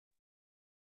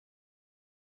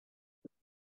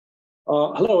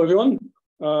Hello, everyone.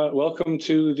 Welcome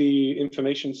to the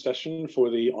information session for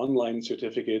the online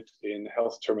certificate in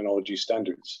health terminology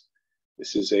standards.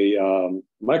 This is a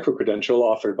micro-credential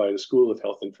offered by the School of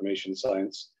Health Information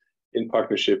Science in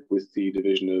partnership with the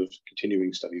Division of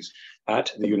Continuing Studies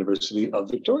at the University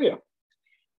of Victoria.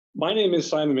 My name is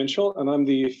Simon Minshall, and I'm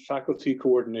the faculty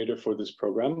coordinator for this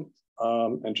program.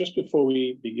 And just before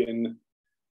we begin,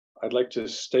 I'd like to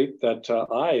state that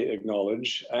I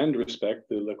acknowledge and respect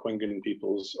the Lekwungen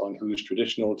peoples on whose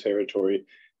traditional territory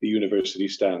the university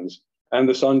stands, and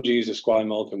the Sanghees,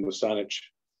 Esquimalt, and Wasanich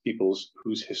peoples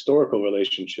whose historical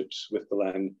relationships with the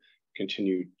land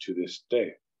continue to this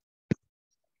day.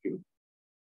 Thank you.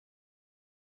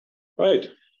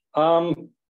 Right.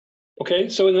 Okay,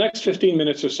 so in the next 15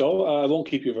 minutes or so, I won't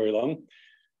keep you very long.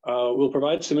 We'll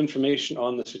provide some information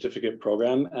on the certificate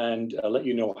program and let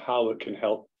you know how it can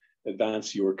help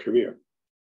advance your career.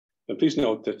 But please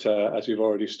note that as we've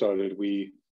already started,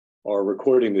 we are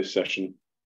recording this session,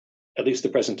 at least the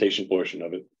presentation portion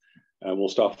of it. We'll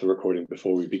stop the recording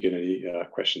before we begin any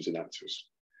questions and answers.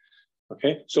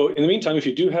 Okay, so in the meantime, if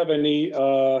you do have any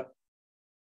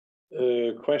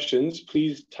questions,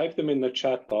 please type them in the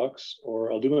chat box,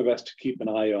 or I'll do my best to keep an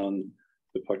eye on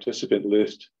the participant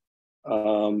list.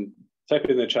 Type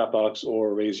it in the chat box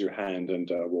or raise your hand and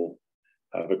we'll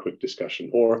have a quick discussion.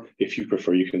 Or if you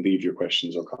prefer, you can leave your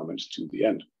questions or comments to the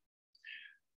end.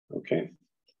 Okay,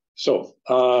 so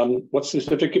what's the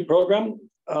certificate program?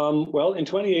 Well, in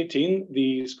 2018,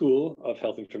 the School of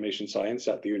Health Information Science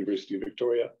at the University of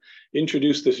Victoria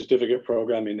introduced the certificate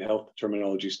program in health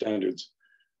terminology standards.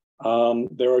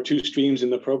 There are two streams in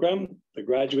the program, the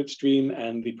graduate stream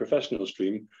and the professional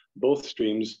stream. Both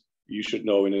streams, you should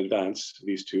know in advance,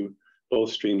 these two,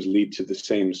 both streams lead to the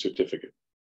same certificate.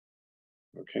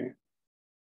 Okay.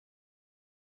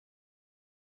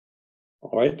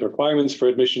 All right, the requirements for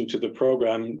admission to the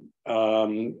program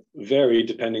vary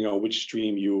depending on which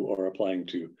stream you are applying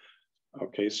to.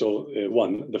 Okay, so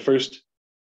the first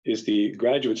is the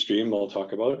graduate stream I'll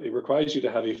talk about. It requires you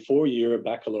to have a 4-year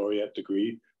baccalaureate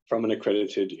degree from an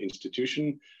accredited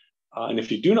institution. And if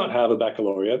you do not have a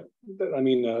baccalaureate, I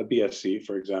mean a BSc,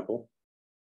 for example,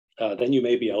 then you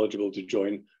may be eligible to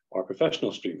join our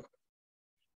professional stream.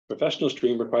 Professional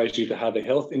stream requires you to have a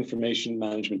health information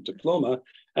management diploma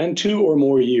and 2 or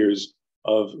more years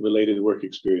of related work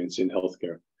experience in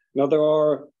healthcare. Now, there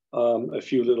are a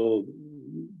few little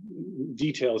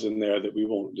details in there that we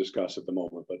won't discuss at the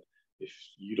moment, but if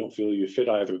you don't feel you fit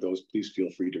either of those, please feel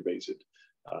free to raise it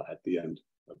at the end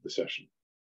of the session.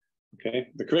 Okay,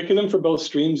 the curriculum for both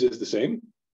streams is the same.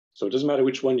 So it doesn't matter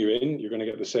which one you're in, you're going to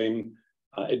get the same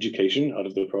education out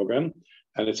of the program.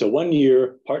 And it's a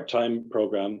 1-year part-time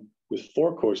program with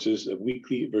 4 courses of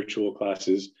weekly virtual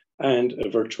classes and a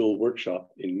virtual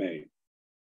workshop in May.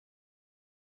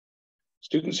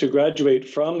 Students who graduate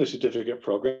from the certificate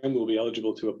program will be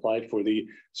eligible to apply for the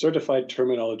Certified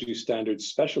Terminology Standards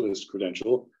Specialist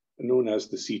credential, known as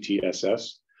the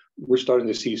CTSS. We're starting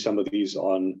to see some of these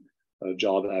on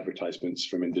job advertisements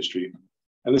from industry.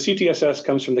 And the CTSS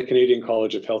comes from the Canadian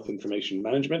College of Health Information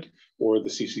Management, or the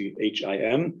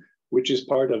CCHIM, which is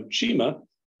part of CHIMA,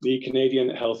 the Canadian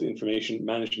Health Information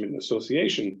Management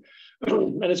Association.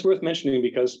 And it's worth mentioning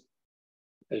because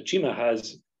CHIMA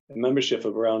has a membership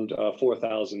of around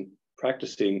 4,000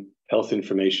 practicing health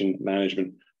information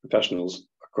management professionals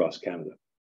across Canada.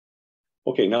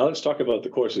 Okay, now let's talk about the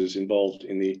courses involved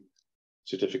in the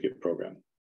certificate program.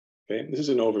 Okay, this is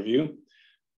an overview,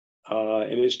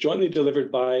 and it's jointly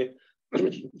delivered by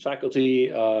faculty,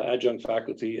 adjunct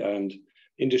faculty, and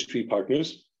industry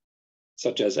partners,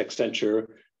 such as Accenture,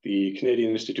 the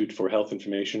Canadian Institute for Health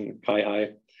Information,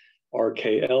 CIHI,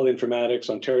 RKL Informatics,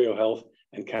 Ontario Health,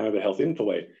 and Canada Health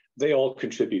Infoway. They all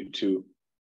contribute to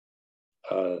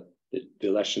the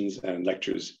lessons and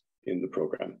lectures in the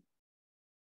program.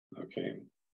 Okay.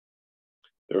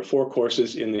 There are 4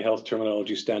 courses in the Health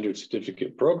Terminology Standards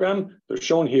Certificate program. They're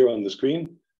shown here on the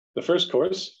screen. The first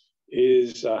course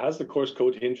has the course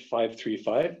code HINF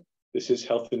 535. This is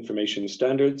Health Information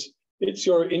Standards. It's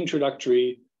your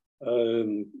introductory,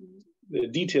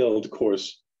 detailed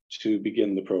course to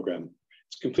begin the program.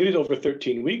 It's completed over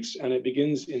 13 weeks and it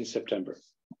begins in September.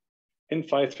 HINF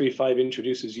 535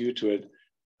 introduces you to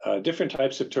different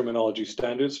types of terminology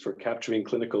standards for capturing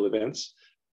clinical events,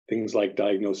 things like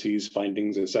diagnoses,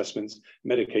 findings, assessments,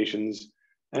 medications,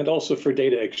 and also for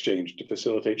data exchange to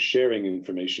facilitate sharing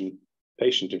information,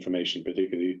 patient information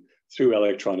particularly, through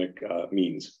electronic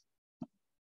means.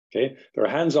 Okay, there are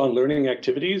hands-on learning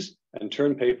activities and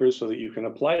term papers so that you can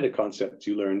apply the concepts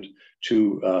you learned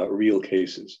to real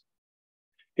cases.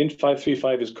 HINF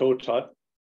 535 is co-taught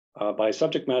by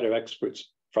subject matter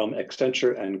experts from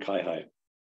Accenture and Kai-Hai,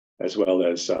 as well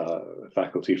as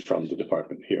faculty from the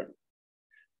department here.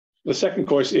 The second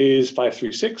course is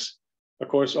 536, a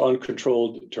course on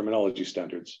controlled terminology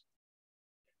standards.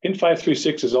 HINF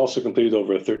 536 is also completed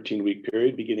over a 13-week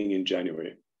period beginning in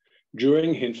January.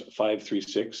 During HINF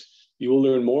 536, you will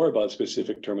learn more about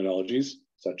specific terminologies,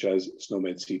 such as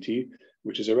SNOMED CT,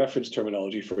 which is a reference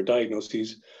terminology for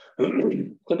diagnoses,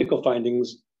 clinical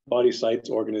findings, body sites,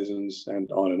 organisms,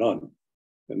 and on and on.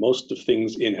 And most of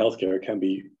things in healthcare can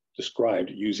be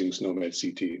described using SNOMED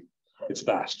CT. It's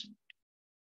vast.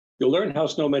 You'll learn how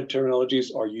SNOMED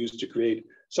terminologies are used to create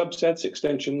subsets,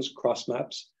 extensions, cross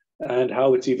maps, and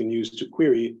how it's even used to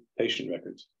query patient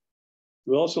records.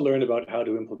 We'll also learn about how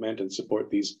to implement and support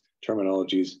these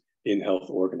terminologies in health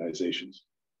organizations.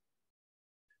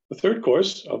 The third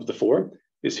course of the four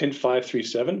is HINF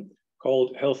 537,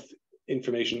 called Health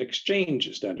Information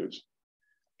Exchange Standards.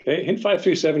 Okay, HINF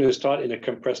 537 is taught in a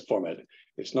compressed format.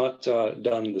 It's not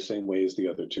done the same way as the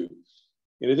other two.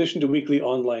 In addition to weekly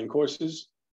online courses,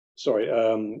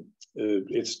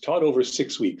 it's taught over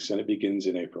 6 weeks and it begins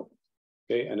in April.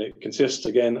 Okay, and it consists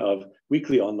again of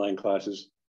weekly online classes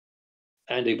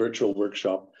and a virtual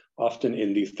workshop, often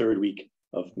in the third week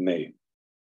of May.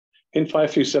 HINF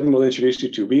 537 will introduce you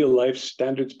to real-life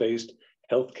standards-based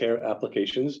healthcare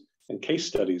applications and case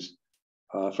studies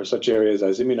for such areas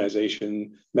as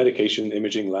immunization, medication,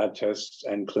 imaging, lab tests,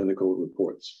 and clinical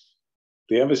reports.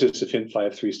 The emphasis of HINF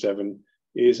 537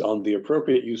 is on the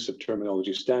appropriate use of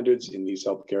terminology standards in these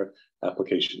healthcare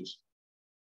applications.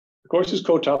 The course is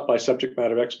co-taught by subject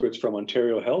matter experts from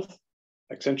Ontario Health,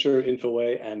 Accenture,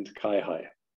 Infoway, and Kai-Hai.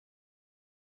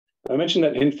 I mentioned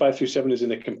that HINF 537 is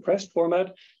in a compressed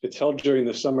format. It's held during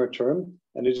the summer term,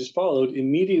 and it is followed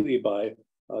immediately by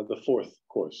the fourth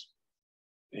course,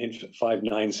 HINF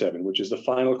 597, which is the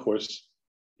final course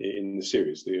in the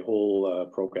series. The whole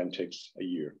program takes a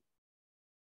year.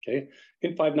 Okay,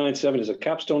 HINF 597 is a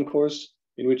capstone course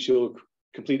in which you'll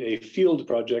complete a field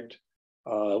project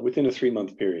within a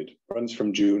 3-month period. It runs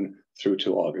from June through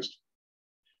to August.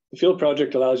 The field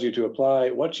project allows you to apply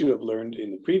what you have learned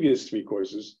in the previous 3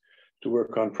 courses to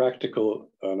work on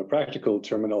a practical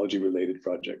terminology-related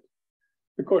project.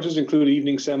 The courses include an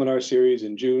evening seminar series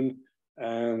in June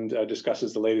and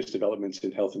discusses the latest developments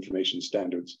in health information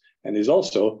standards, and is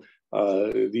also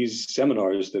these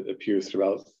seminars that appear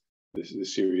throughout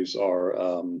this series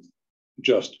are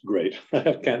just great.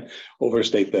 I can't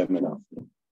overstate them enough.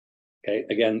 Okay,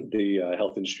 again, the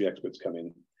health industry experts come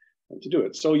in to do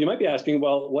it. So you might be asking,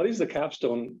 well, what is the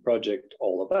capstone project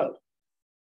all about?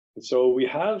 And so we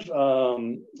have I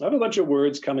have a bunch of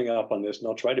words coming up on this, and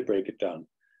I'll try to break it down.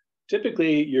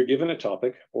 Typically, you're given a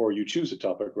topic, or you choose a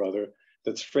topic rather,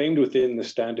 that's framed within the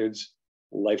standards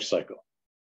life cycle.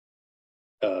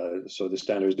 So the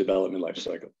standards development life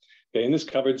cycle. Okay, and this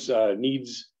covers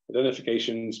needs,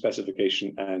 identification,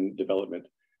 specification, and development.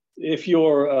 If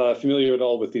you're familiar at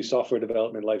all with the software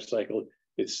development life cycle,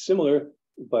 it's similar,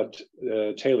 but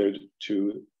tailored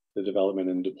to the development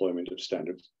and deployment of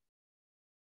standards.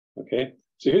 Okay,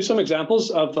 so here's some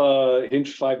examples of HINF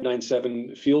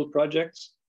 597 field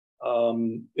projects.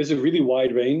 It's a really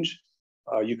wide range.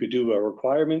 You could do a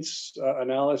requirements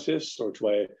analysis, or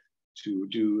try to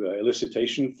do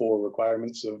elicitation for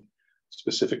requirements of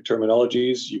specific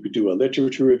terminologies. You could do a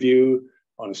literature review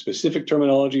on a specific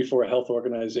terminology for a health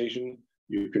organization.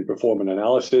 You can perform an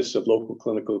analysis of local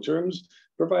clinical terms,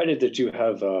 provided that you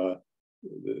have the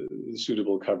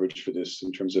suitable coverage for this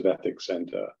in terms of ethics and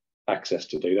access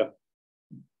to data.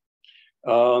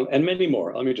 And many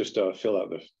more. Let me just fill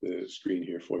out the screen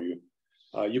here for you.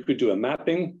 You could do a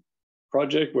mapping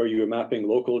project where you're mapping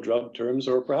local drug terms,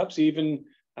 or perhaps even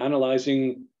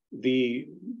analyzing the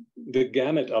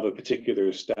gamut of a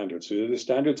particular standard. So the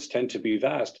standards tend to be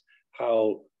vast,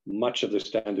 how much of the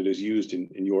standard is used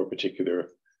in your particular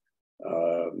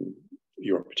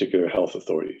health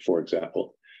authority, for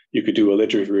example. You could do a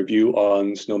literature review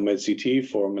on SNOMED CT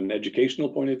from an educational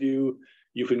point of view.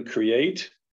 You can create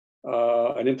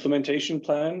an implementation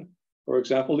plan, for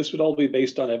example. This would all be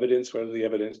based on evidence, whether the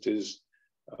evidence is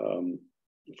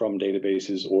from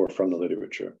databases or from the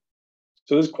literature.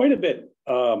 So there's quite a bit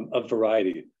of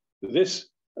variety.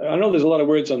 I know there's a lot of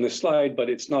words on this slide, but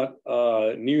it's not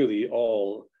nearly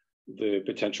all the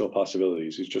potential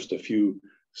possibilities. It's just a few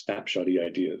snapshotty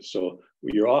ideas. So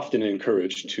you're often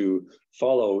encouraged to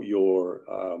follow your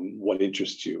what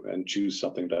interests you and choose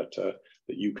something that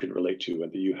you can relate to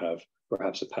and that you have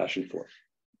perhaps a passion for.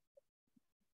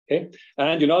 Okay,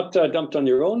 and you're not dumped on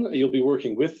your own. You'll be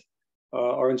working with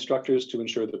our instructors to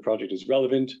ensure the project is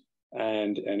relevant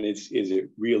and is it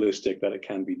realistic that it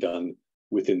can be done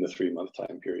within the 3-month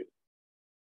time period.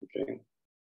 Okay.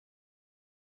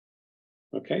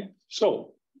 Okay,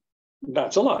 so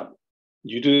that's a lot.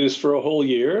 You do this for a whole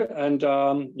year, and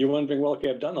you're wondering, well, okay,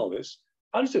 I've done all this.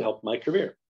 How does it help my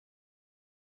career?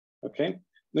 Okay,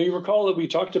 now you recall that we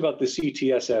talked about the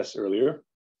CTSS earlier.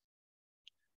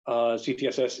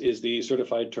 CTSS is the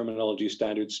Certified Terminology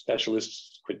Standards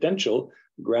Specialist credential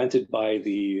granted by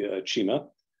the CHIMA,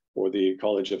 or the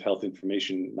College of Health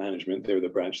Information Management. They're the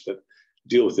branch that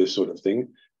deal with this sort of thing.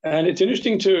 And it's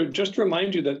interesting to just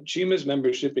remind you that CHIMA's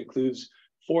membership includes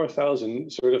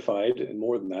 4,000 certified, and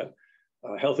more than that,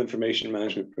 health information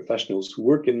management professionals who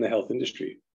work in the health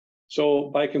industry. So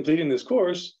by completing this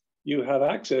course, you have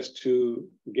access to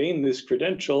gain this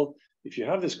credential. If you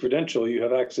have this credential, you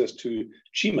have access to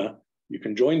CHIMA. You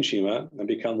can join CHIMA and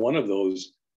become one of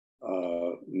those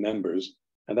members,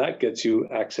 and that gets you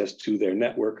access to their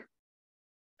network.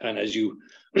 And as you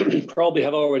probably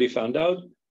have already found out,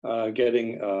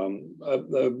 getting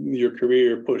your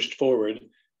career pushed forward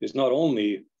is not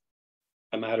only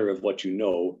a matter of what you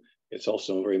know, it's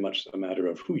also very much a matter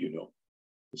of who you know.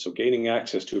 So gaining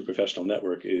access to a professional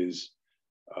network is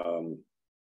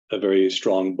a very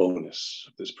strong bonus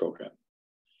of this program.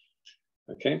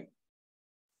 Okay.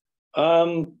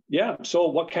 Yeah, so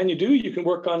what can you do? You can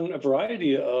work on a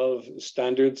variety of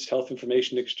standards, health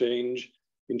information exchange,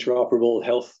 interoperable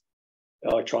health,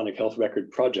 electronic health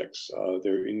record projects.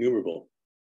 They're innumerable.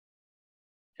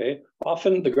 Okay,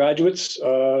 often the graduates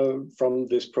from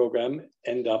this program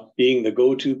end up being the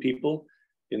go-to people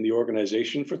in the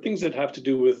organization for things that have to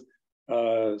do with,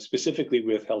 specifically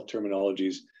with health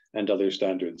terminologies and other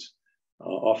standards.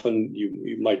 Often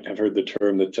you might have heard the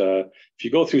term that if you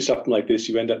go through something like this,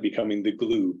 you end up becoming the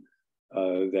glue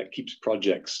that keeps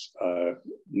projects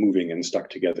moving and stuck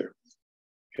together.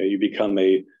 Okay, you become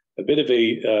a bit of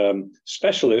a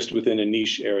specialist within a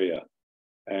niche area.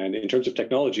 And in terms of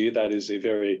technology, that is a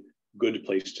very good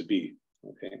place to be.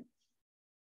 Okay.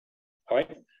 All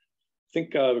right. I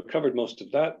think we've covered most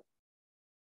of that.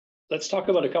 Let's talk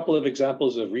about a couple of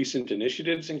examples of recent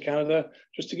initiatives in Canada,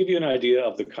 just to give you an idea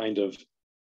of the kind of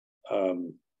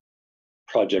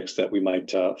projects that we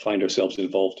might find ourselves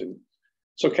involved in.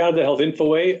 So Canada Health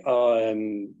Infoway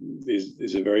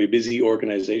is a very busy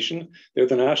organization. They're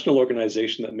the national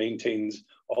organization that maintains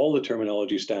all the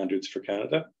terminology standards for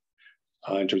Canada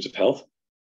in terms of health.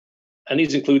 And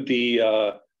these include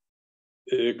the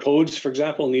codes, for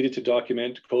example, needed to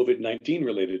document COVID-19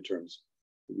 related terms.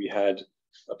 We had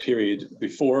a period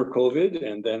before COVID,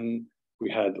 and then we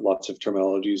had lots of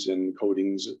terminologies and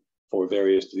codings for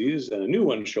various diseases, and a new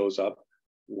one shows up.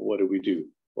 What do?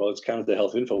 Well, it's Canada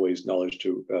Health Infoway's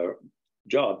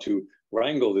job to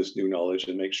wrangle this new knowledge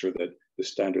and make sure that the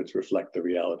standards reflect the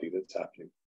reality that's happening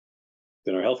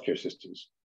in our healthcare systems.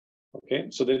 Okay,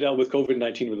 so they dealt with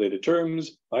COVID-19 related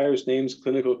terms, virus names,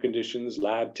 clinical conditions,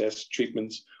 lab tests,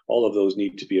 treatments. All of those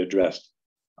need to be addressed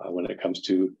when it comes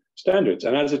to standards.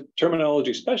 And as a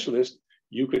terminology specialist,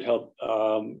 you could help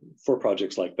for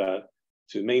projects like that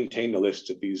to maintain the list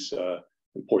of these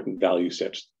important value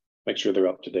sets, make sure they're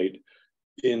up to date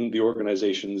in the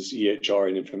organization's EHR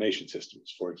and information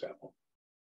systems, for example.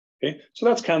 Okay, so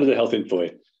that's Canada Health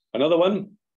Infoway. Another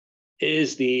one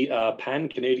is the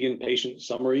Pan-Canadian Patient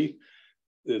Summary,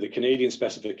 the Canadian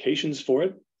specifications for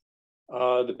it.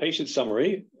 The patient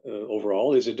summary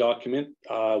overall is a document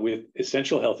with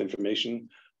essential health information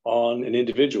on an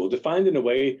individual, defined in a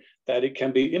way that it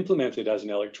can be implemented as an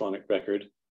electronic record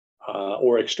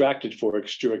or extracted for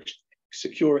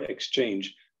secure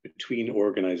exchange between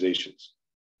organizations.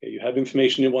 Okay, you have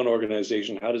information in one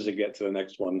organization, how does it get to the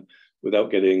next one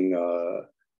without getting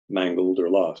mangled or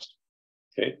lost?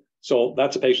 Okay, so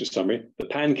that's a patient summary. The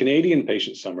Pan-Canadian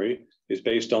Patient Summary is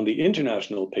based on the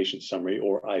International Patient Summary,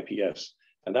 or IPS,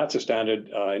 and that's a standard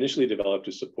initially developed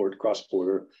to support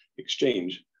cross-border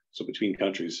exchange, so between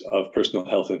countries, of personal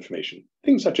health information.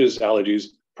 Things such as allergies,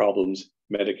 problems,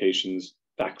 medications,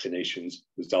 vaccinations,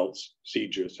 results,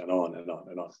 procedures, and on and on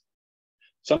and on.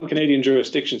 Some Canadian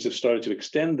jurisdictions have started to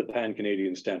extend the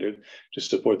Pan-Canadian standard to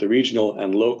support the regional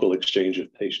and local exchange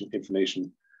of patient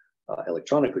information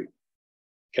electronically.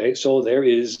 Okay, so there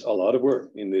is a lot of work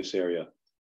in this area.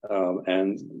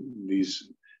 And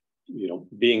these,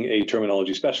 being a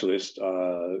terminology specialist,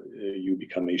 you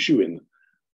become a shoo-in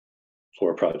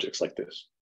for projects like this.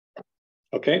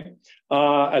 Okay,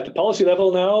 at the policy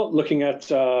level now, looking at,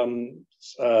 I'm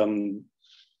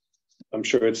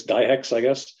sure it's DIHEX, I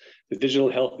guess, the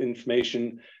Digital Health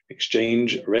Information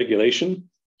Exchange Regulation.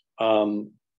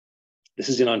 This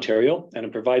is in Ontario, and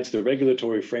it provides the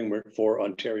regulatory framework for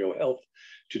Ontario Health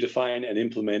to define and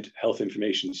implement health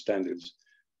information standards.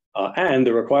 and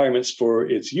the requirements for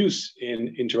its use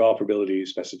in interoperability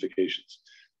specifications.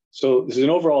 So this is an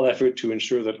overall effort to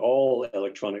ensure that all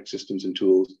electronic systems and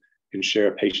tools can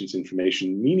share patients'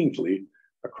 information meaningfully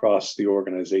across the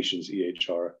organization's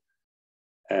EHR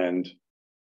and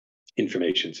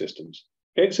information systems.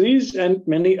 Okay, so these and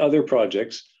many other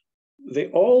projects, they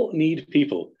all need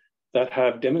people that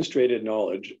have demonstrated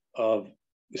knowledge of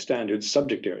the standards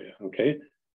subject area, okay?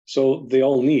 So they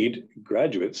all need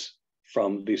graduates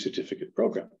from the certificate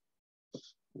program,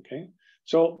 okay?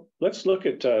 So let's look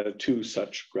at two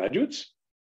such graduates.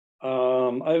 I've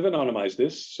anonymized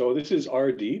this. So this is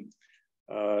RD,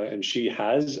 and she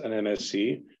has an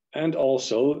MSc and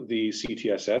also the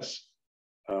CTSS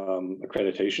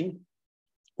accreditation,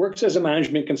 works as a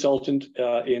management consultant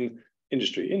in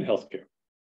industry, in healthcare.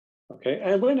 Okay,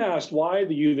 and when asked why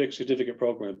the UVic certificate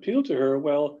program appealed to her,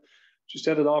 well, she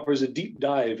said it offers a deep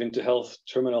dive into health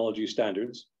terminology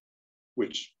standards,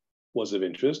 which was of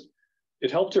interest.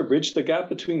 It helped her bridge the gap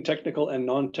between technical and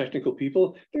non-technical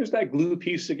people. There's that glue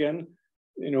piece again.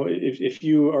 You know, if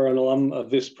you are an alum of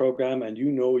this program and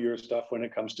you know your stuff when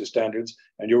it comes to standards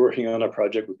and you're working on a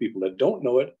project with people that don't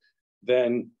know it,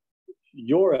 then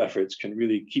your efforts can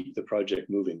really keep the project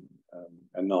moving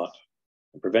and not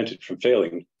prevent it from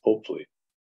failing, hopefully.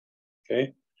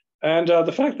 Okay. And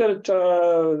the fact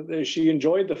that she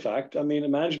enjoyed the fact, I mean, a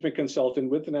management consultant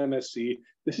with an MSc,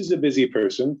 this is a busy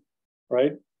person,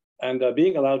 right? And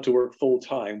being allowed to work full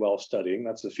time while studying,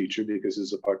 that's a feature because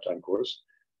it's a part-time course,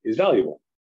 is valuable.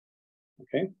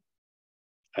 Okay.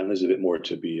 And there's a bit more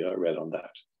to be read on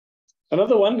that.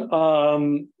 Another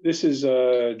one, this is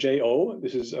J.O.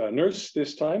 This is a nurse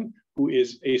this time, who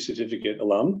is a certificate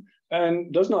alum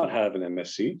and does not have an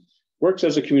MSc, works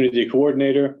as a community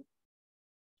coordinator,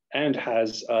 and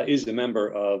is a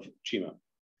member of CHIMA.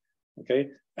 Okay,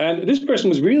 and this person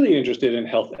was really interested in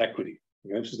health equity.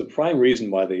 Okay? This is the prime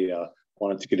reason why they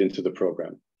wanted to get into the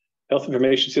program. Health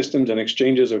information systems and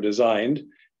exchanges are designed,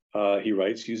 he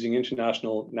writes, using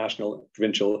international, national,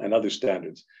 provincial, and other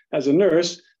standards. As a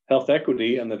nurse, health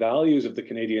equity and the values of the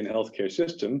Canadian healthcare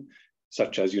system,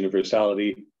 such as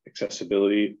universality,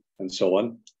 accessibility, and so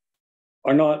on,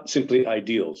 are not simply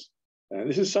ideals.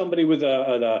 This is somebody with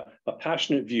a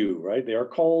passionate view, right? They are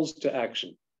calls to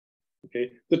action.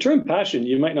 Okay, the term passion,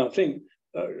 you might not think,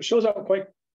 shows up quite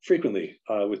frequently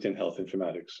within health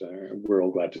informatics. We're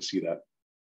all glad to see that.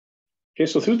 Okay,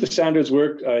 so through the standards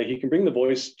work, he can bring the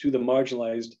voice to the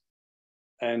marginalized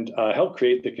and help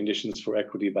create the conditions for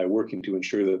equity by working to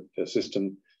ensure that the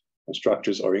system and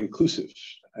structures are inclusive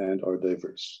and are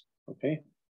diverse. Okay,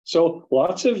 so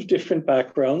lots of different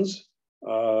backgrounds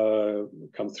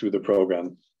come through the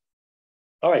program.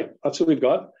 All right, that's what we've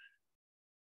got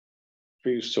for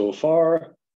you so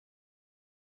far.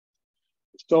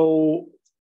 So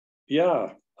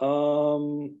yeah,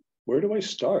 where do I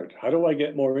start? How do I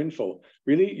get more info?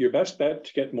 Really, your best bet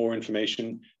to get more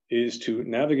information is to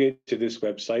navigate to this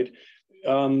website.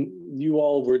 You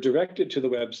all were directed to the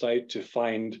website to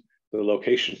find the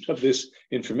location of this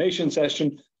information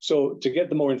session. So to get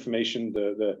the more information,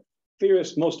 the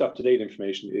clearest, most up-to-date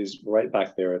information is right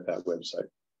back there at that website.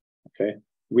 Okay,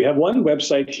 we have one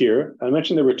website here. I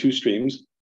mentioned there were two streams.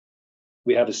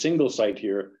 We have a single site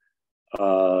here.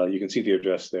 You can see the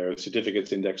address there,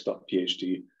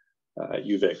 certificatesindex.phd at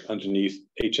UVic underneath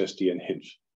HSD and HINF.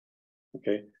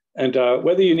 Okay, and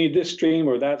whether you need this stream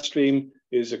or that stream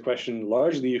is a question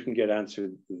largely you can get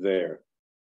answered there.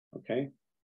 Okay.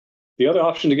 The other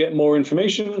option to get more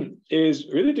information is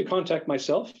really to contact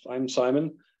myself. I'm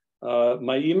Simon.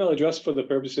 My email address for the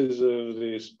purposes of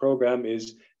this program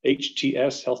is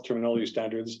HTS, Health Terminology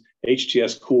Standards,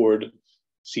 HTS Coord,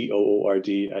 COORD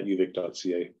at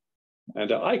uvic.ca.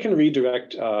 And I can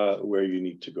redirect where you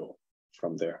need to go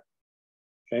from there.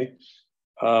 Okay.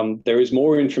 There is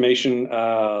more information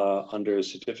under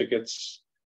certificates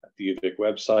at the UVic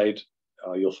website.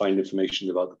 You'll find information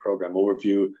about the program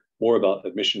overview, more about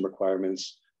admission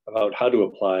requirements, about how to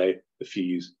apply the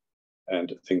fees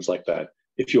and things like that.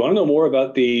 If you want to know more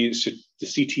about the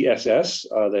CTSS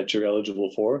that you're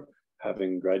eligible for,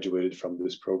 having graduated from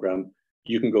this program,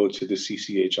 you can go to the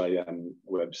CCHIM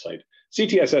website.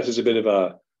 CTSS is a bit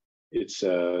of it's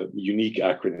a unique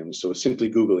acronym, so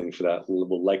simply Googling for that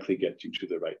will likely get you to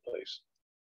the right place.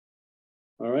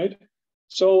 All right,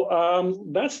 so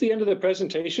that's the end of the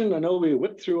presentation. I know we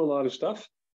whipped through a lot of stuff.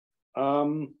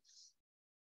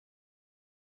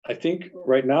 I think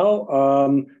right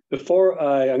now, before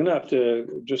I'm gonna have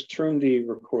to just turn the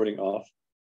recording off.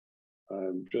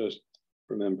 I'm just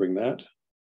remembering that,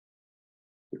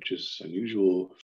 which is unusual